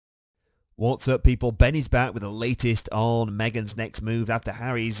What's up, people? Benny's back with the latest on Meghan's next move after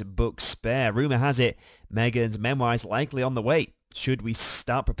Harry's book Spare. Rumour has it Meghan's memoir is likely on the way. Should we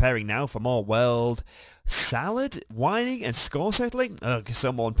start preparing now for more world salad, whining and score settling? Ugh,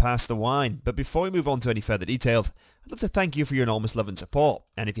 someone pass the wine. But before we move on to any further details, I'd love to thank you for your enormous love and support.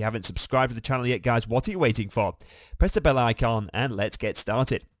 And if you haven't subscribed to the channel yet, guys, what are you waiting for? Press the bell icon and let's get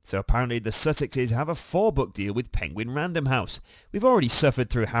started. So apparently the Sussexes have a 4-book deal with Penguin Random House. We've already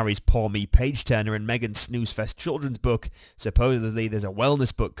suffered through Harry's Poor Me page turner and Meghan's snooze fest children's book. Supposedly there's a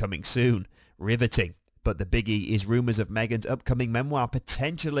wellness book coming soon. Riveting. But the biggie is rumours of Meghan's upcoming memoir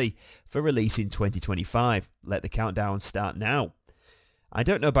potentially for release in 2025. Let the countdown start now. I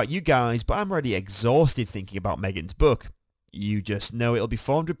don't know about you guys, but I'm already exhausted thinking about Meghan's book. You just know it'll be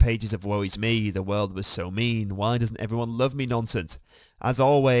 400 pages of woe is me, the world was so mean, why doesn't everyone love me nonsense. As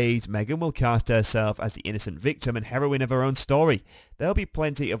always, Meghan will cast herself as the innocent victim and heroine of her own story. There'll be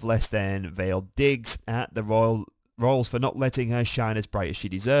plenty of less than veiled digs at the royals for not letting her shine as bright as she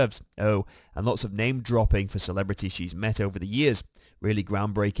deserves. Oh, and lots of name dropping for celebrities she's met over the years. Really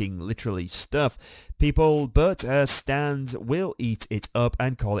groundbreaking, literally stuff, people, but her stands will eat it up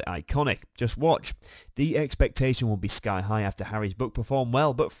and call it iconic. Just watch. The expectation will be sky high after Harry's book performed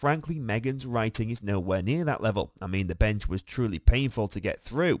well, but frankly, Meghan's writing is nowhere near that level. I mean, the bench was truly painful to get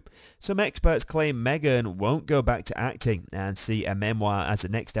through. Some experts claim Meghan won't go back to acting and see a memoir as the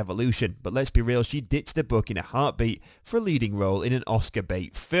next evolution, but let's be real, she ditched the book in a heartbeat for a leading role in an Oscar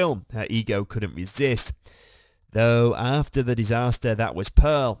bait film. Her ego couldn't resist. Though after the disaster that was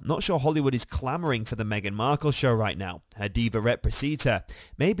Pearl, not sure Hollywood is clamouring for the Meghan Markle show right now. Her diva rep precedes her.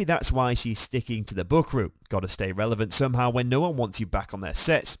 Maybe that's why she's sticking to the book route. Gotta stay relevant somehow when no one wants you back on their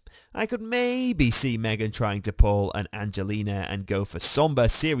sets. I could maybe see Meghan trying to pull an Angelina and go for somber,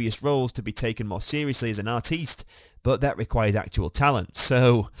 serious roles to be taken more seriously as an artiste, but that requires actual talent,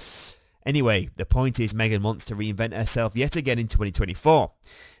 so... Anyway, the point is Meghan wants to reinvent herself yet again in 2024.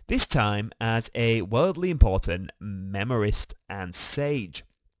 This time as a worldly important memoirist and sage.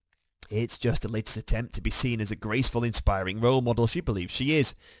 It's just a latest attempt to be seen as a graceful, inspiring role model she believes she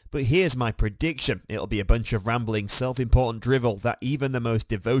is. But here's my prediction. It'll be a bunch of rambling, self-important drivel that even the most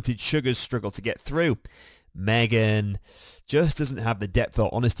devoted sugars struggle to get through. Meghan just doesn't have the depth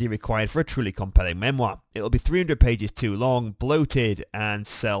or honesty required for a truly compelling memoir. It'll be 300 pages too long, bloated, and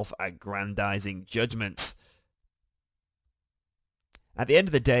self-aggrandizing judgments. At the end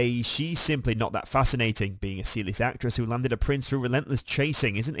of the day, she's simply not that fascinating. Being a C-list actress who landed a prince through relentless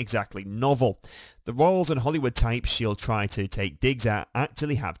chasing isn't exactly novel. The royals and Hollywood types she'll try to take digs at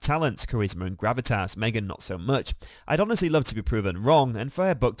actually have talents, charisma and gravitas. Meghan not so much. I'd honestly love to be proven wrong and for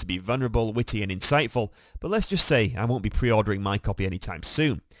her book to be vulnerable, witty and insightful, but let's just say I won't be pre-ordering my copy anytime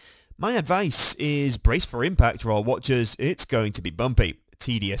soon. My advice is brace for impact, royal watchers. It's going to be bumpy.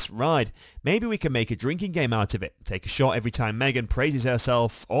 Tedious ride. Maybe we can make a drinking game out of it. Take a shot every time Meghan praises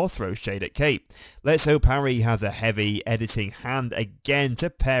herself or throws shade at Kate. Let's hope Harry has a heavy editing hand again to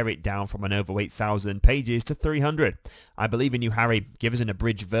pare it down from an over 8,000 pages to 300. I believe in you, Harry. Give us an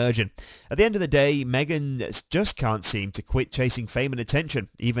abridged version. At the end of the day, Meghan just can't seem to quit chasing fame and attention,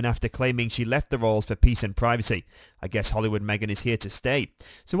 even after claiming she left the royals for peace and privacy. I guess Hollywood Meghan is here to stay.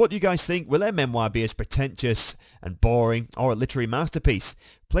 So what do you guys think? Will her memoir be as pretentious and boring or a literary masterpiece?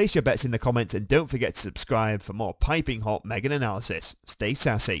 Place your bets in the comments and don't forget to subscribe for more piping hot Meghan analysis. Stay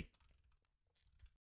sassy.